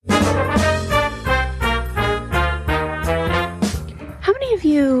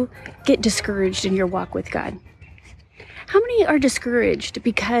get discouraged in your walk with God? How many are discouraged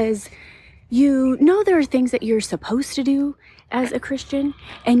because you know there are things that you're supposed to do as a Christian,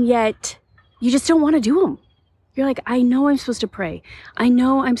 and yet you just don't want to do them? You're like, I know I'm supposed to pray. I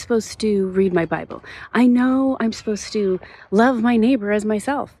know I'm supposed to read my Bible. I know I'm supposed to love my neighbor as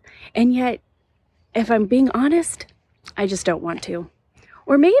myself. And yet, if I'm being honest, I just don't want to.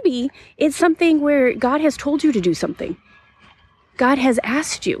 Or maybe it's something where God has told you to do something. God has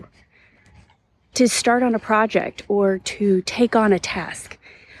asked you to start on a project or to take on a task.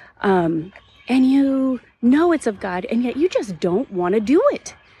 And you know it's of God, and yet you just don't want to do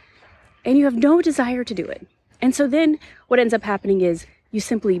it. And you have no desire to do it. And so then what ends up happening is you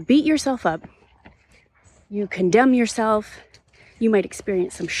simply beat yourself up. You condemn yourself. You might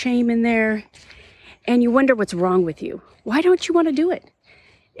experience some shame in there. And you wonder what's wrong with you. Why don't you want to do it?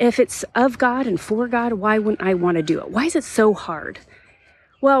 If it's of God and for God, why wouldn't I want to do it? Why is it so hard?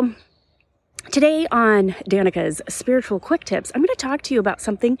 Well, today on Danica's Spiritual Quick Tips, I'm going to talk to you about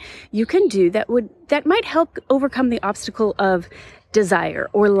something you can do that might help overcome the obstacle of desire,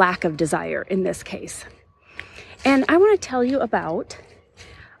 or lack of desire in this case. And I want to tell you about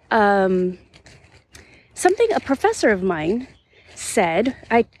something a professor of mine said.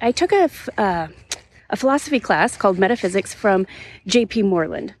 I took a philosophy class called Metaphysics from J.P.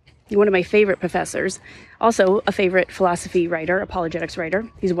 Moreland, one of my favorite professors, also a favorite philosophy writer, apologetics writer.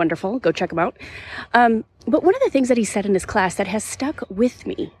 He's wonderful. Go check him out. But one of the things that he said in his class that has stuck with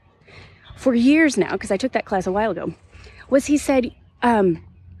me for years now, because I took that class a while ago, was he said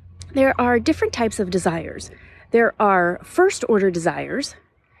there are different types of desires. There are first-order desires,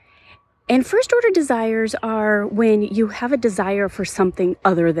 and first-order desires are when you have a desire for something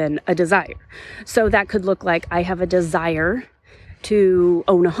other than a desire. So that could look like, I have a desire to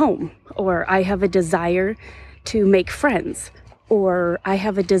own a home, or I have a desire to make friends, or I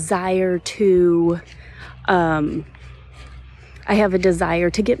have a desire to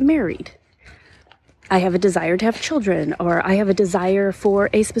get married. I have a desire to have children, or I have a desire for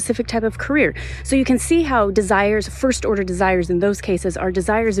a specific type of career. So you can see how desires, first order desires in those cases, are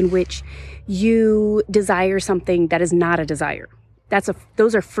desires in which you desire something that is not a desire.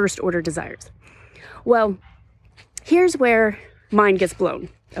 Those are first order desires. Well, here's where mind gets blown,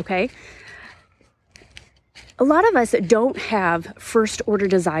 okay? A lot of us don't have first order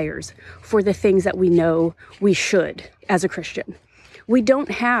desires for the things that we know we should as a Christian. We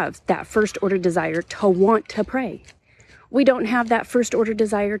don't have that first order desire to want to pray. We don't have that first order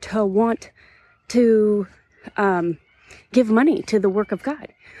desire to want to give money to the work of God.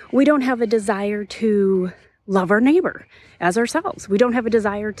 We don't have a desire to love our neighbor as ourselves. We don't have a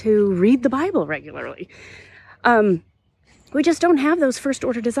desire to read the Bible regularly. We just don't have those first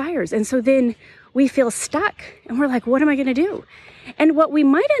order desires. And so then we feel stuck and we're like, what am I going to do? And what we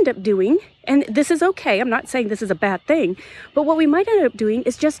might end up doing, and this is okay, I'm not saying this is a bad thing, but what we might end up doing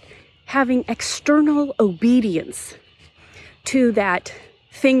is just having external obedience to that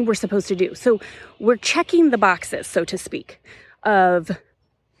thing we're supposed to do. So we're checking the boxes, so to speak, of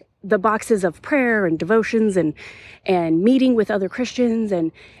the boxes of prayer and devotions and meeting with other Christians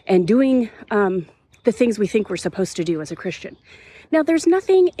and doing the things we think we're supposed to do as a Christian. Now, there's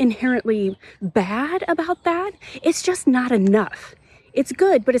nothing inherently bad about that. It's just not enough. It's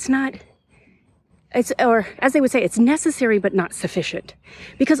good, but it's not, or as they would say, it's necessary, but not sufficient.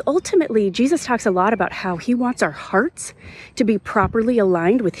 Because ultimately, Jesus talks a lot about how he wants our hearts to be properly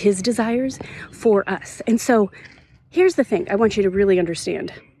aligned with his desires for us. And so here's the thing I want you to really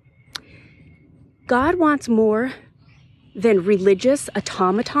understand. God wants more than religious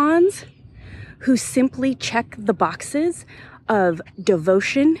automatons who simply check the boxes of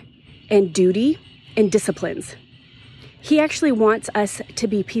devotion and duty and disciplines. He actually wants us to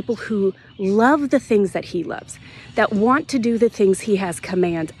be people who love the things that he loves, that want to do the things he has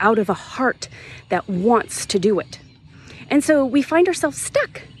commands out of a heart that wants to do it. And so we find ourselves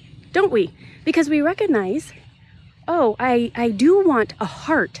stuck, don't we? Because we recognize, oh, I do want a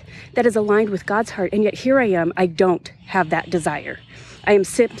heart that is aligned with God's heart, and yet here I am, I don't have that desire. I am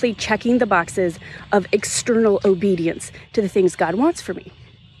simply checking the boxes of external obedience to the things God wants for me.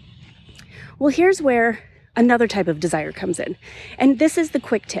 Well, here's where another type of desire comes in. And this is the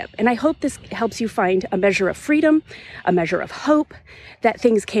quick tip. And I hope this helps you find a measure of freedom, a measure of hope that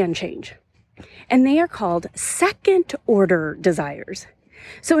things can change. And they are called second order desires.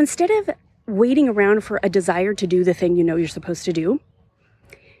 So instead of waiting around for a desire to do the thing you know you're supposed to do,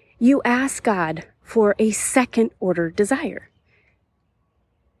 you ask God for a second order desire.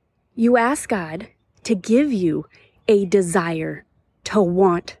 You ask God to give you a desire to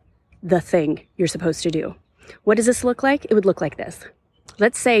want the thing you're supposed to do. What does this look like? It would look like this.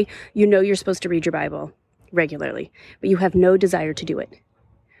 Let's say you know you're supposed to read your Bible regularly, but you have no desire to do it.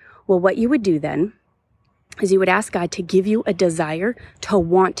 Well, what you would do then is you would ask God to give you a desire to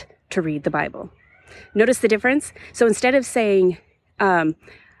want to read the Bible. Notice the difference? So instead of saying, just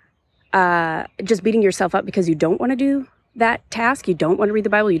beating yourself up because you don't want to do that task, you don't want to read the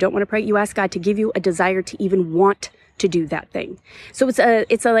Bible, you don't want to pray, you ask God to give you a desire to even want to do that thing. So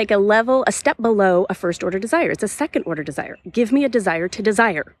it's like a level, a step below a first order desire. It's a second order desire. Give me a desire to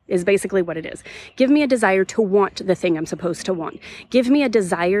desire is basically what it is. Give me a desire to want the thing I'm supposed to want. Give me a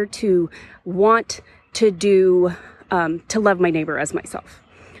desire to want to do, to love my neighbor as myself.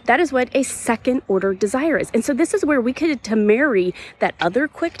 That is what a second order desire is. And so this is where we could, to marry that other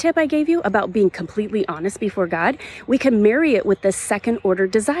quick tip I gave you about being completely honest before God, we can marry it with the second order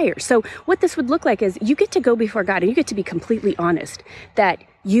desire. So what this would look like is you get to go before God and you get to be completely honest that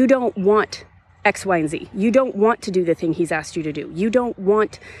you don't want X, Y, and Z. You don't want to do the thing he's asked you to do. You don't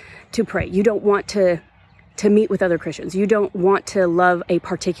want to pray. You don't want to meet with other Christians. You don't want to love a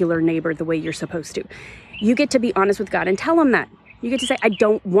particular neighbor the way you're supposed to. You get to be honest with God and tell him that. You get to say, I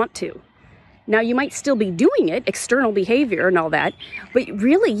don't want to. Now, you might still be doing it, external behavior and all that, but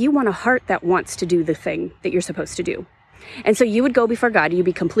really you want a heart that wants to do the thing that you're supposed to do. And so you would go before God and you'd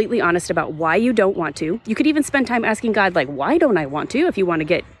be completely honest about why you don't want to. You could even spend time asking God, like, why don't I want to, if you want to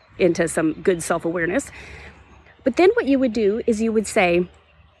get into some good self-awareness. But then what you would do is you would say,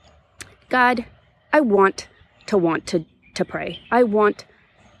 God, I want to pray. I want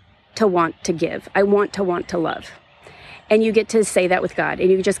to give. I want to love. And you get to say that with God, and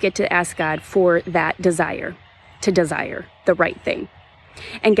you just get to ask God for that desire, to desire the right thing.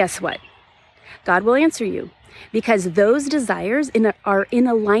 And guess what? God will answer you, because those desires are in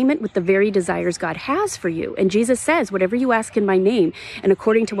alignment with the very desires God has for you. And Jesus says, whatever you ask in my name, and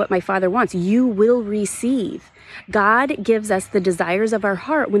according to what my Father wants, you will receive. God gives us the desires of our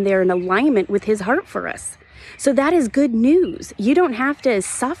heart when they're in alignment with his heart for us. So that is good news. You don't have to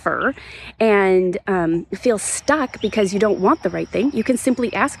suffer and feel stuck because you don't want the right thing. You can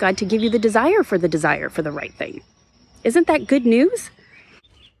simply ask God to give you the desire for the right thing. Isn't that good news?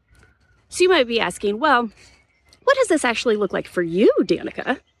 So you might be asking, well, what does this actually look like for you,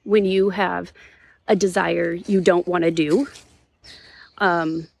 Danica, when you have a desire you don't want to do?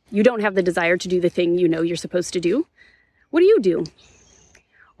 You don't have the desire to do the thing you know you're supposed to do. What do you do?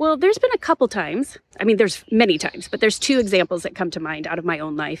 Well, there's been a couple times, there's many times, but there's two examples that come to mind out of my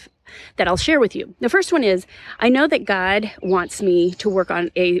own life that I'll share with you. The first one is, I know that God wants me to work on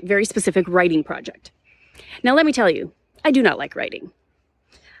a very specific writing project. Now, let me tell you, I do not like writing.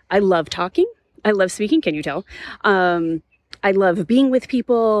 I love talking. I love speaking. Can you tell? I love being with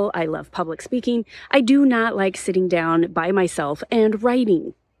people. I love public speaking. I do not like sitting down by myself and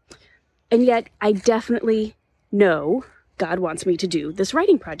writing. And yet, I definitely know God wants me to do this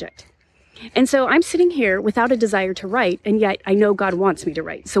writing project. And so I'm sitting here without a desire to write, and yet I know God wants me to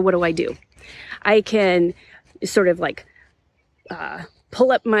write. So what do? I can sort of like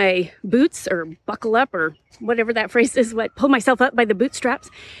pull up my boots or buckle up or whatever that phrase is, pull myself up by the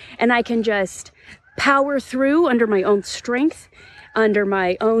bootstraps, and I can just power through under my own strength, under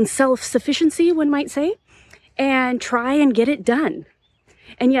my own self-sufficiency, one might say, and try and get it done.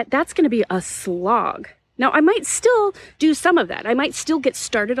 And yet that's going to be a slog. Now, I might still do some of that. I might still get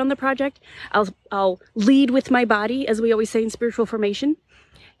started on the project. I'll lead with my body, as we always say in spiritual formation,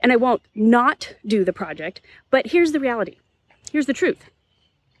 and I won't not do the project. But here's the reality. Here's the truth.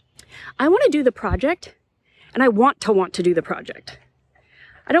 I want to do the project, and I want to do the project.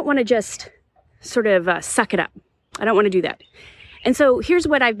 I don't want to just sort of suck it up. I don't want to do that. And so here's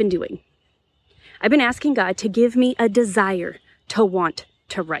what I've been doing. I've been asking God to give me a desire to want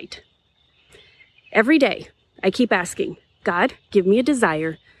to write. Every day, I keep asking, God, give me a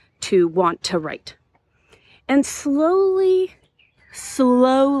desire to want to write. And slowly,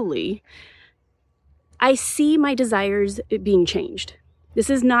 I see my desires being changed. This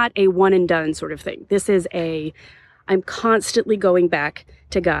is not a one and done sort of thing. This is I'm constantly going back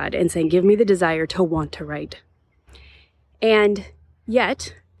to God and saying, give me the desire to want to write. And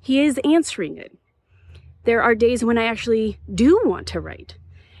yet, he is answering it. There are days when I actually do want to write.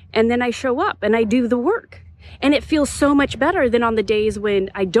 And then I show up and I do the work. And it feels so much better than on the days when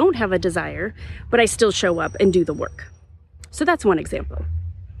I don't have a desire, but I still show up and do the work. So that's one example.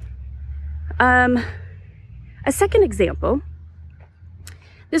 A second example,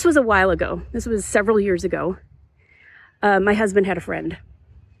 this was a while ago. This was several years ago. My husband had a friend.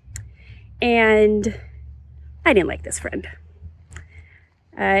 And I didn't like this friend.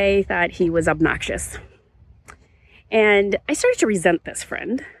 I thought he was obnoxious. And I started to resent this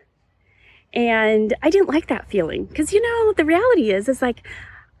friend. And I didn't like that feeling because, the reality is like,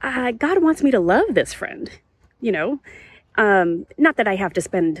 God wants me to love this friend, not that I have to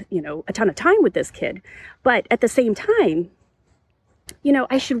spend, a ton of time with this kid, but at the same time,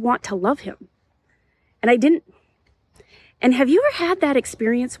 I should want to love him. And I didn't. And have you ever had that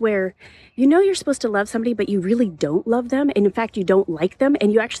experience where you're supposed to love somebody, but you really don't love them? And in fact, you don't like them,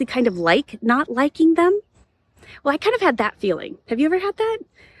 and you actually kind of like not liking them? Well, I kind of had that feeling. Have you ever had that?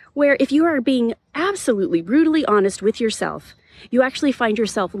 Where if you are being absolutely brutally honest with yourself, you actually find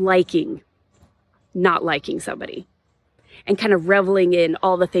yourself not liking somebody, and kind of reveling in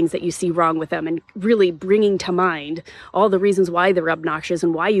all the things that you see wrong with them and really bringing to mind all the reasons why they're obnoxious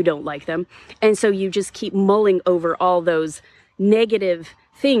and why you don't like them. And so you just keep mulling over all those negative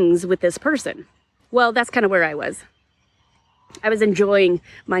things with this person. Well, that's kind of where I was. I was enjoying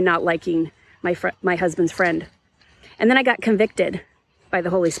my not liking my husband's friend. And then I got convicted by the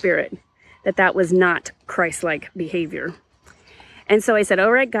Holy Spirit that was not Christ-like behavior. And so I said,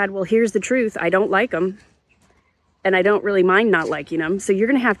 all right, God, well, here's the truth. I don't like him. And I don't really mind not liking them. So you're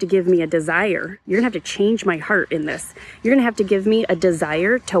going to have to give me a desire. You're going to have to change my heart in this. You're going to have to give me a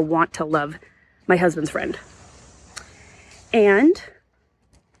desire to want to love my husband's friend. And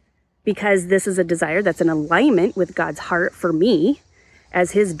because this is a desire that's in alignment with God's heart for me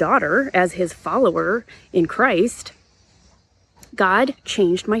as his daughter, as his follower in Christ, God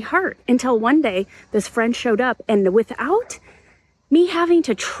changed my heart until one day this friend showed up, and without me having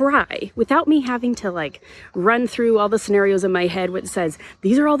to try, without me having to run through all the scenarios in my head which says,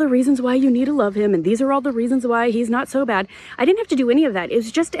 these are all the reasons why you need to love him, and these are all the reasons why he's not so bad. I didn't have to do any of that. It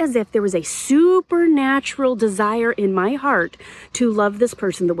was just as if there was a supernatural desire in my heart to love this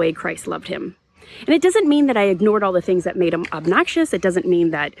person the way Christ loved him. And it doesn't mean that I ignored all the things that made him obnoxious. It doesn't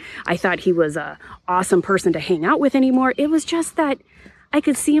mean that I thought he was an awesome person to hang out with anymore. It was just that I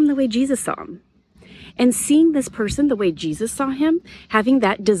could see him the way Jesus saw him. And seeing this person the way Jesus saw him, having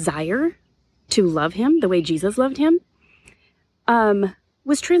that desire to love him the way Jesus loved him,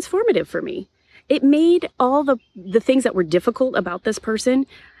 was transformative for me. It made all the things that were difficult about this person,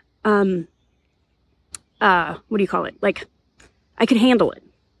 what do you call it? I could handle it.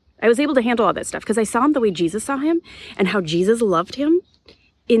 I was able to handle all that stuff because I saw him the way Jesus saw him and how Jesus loved him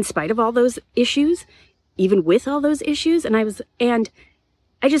in spite of all those issues, even with all those issues. And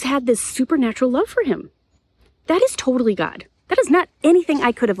I just had this supernatural love for him. That is totally God. That is not anything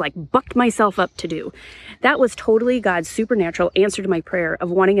I could have bucked myself up to do. That was totally God's supernatural answer to my prayer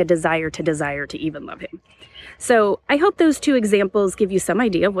of wanting a desire to even love him. So I hope those two examples give you some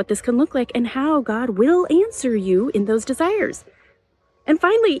idea of what this can look like and how God will answer you in those desires. And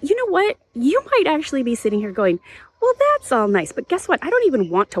finally, you know what? You might actually be sitting here going, well, that's all nice, but guess what? I don't even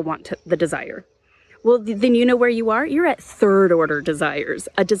want the desire. Well, then you know where you are? You're at third order desires,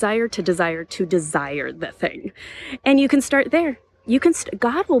 a desire to desire the thing. And you can start there.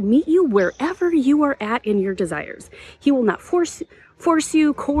 God will meet you wherever you are at in your desires. He will not force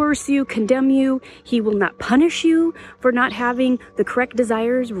you, coerce you, condemn you. He will not punish you for not having the correct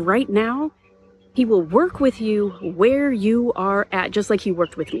desires right now. He will work with you where you are at, just like he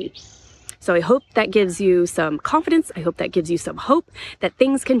worked with me. So I hope that gives you some confidence. I hope that gives you some hope that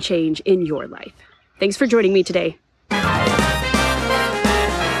things can change in your life. Thanks for joining me today.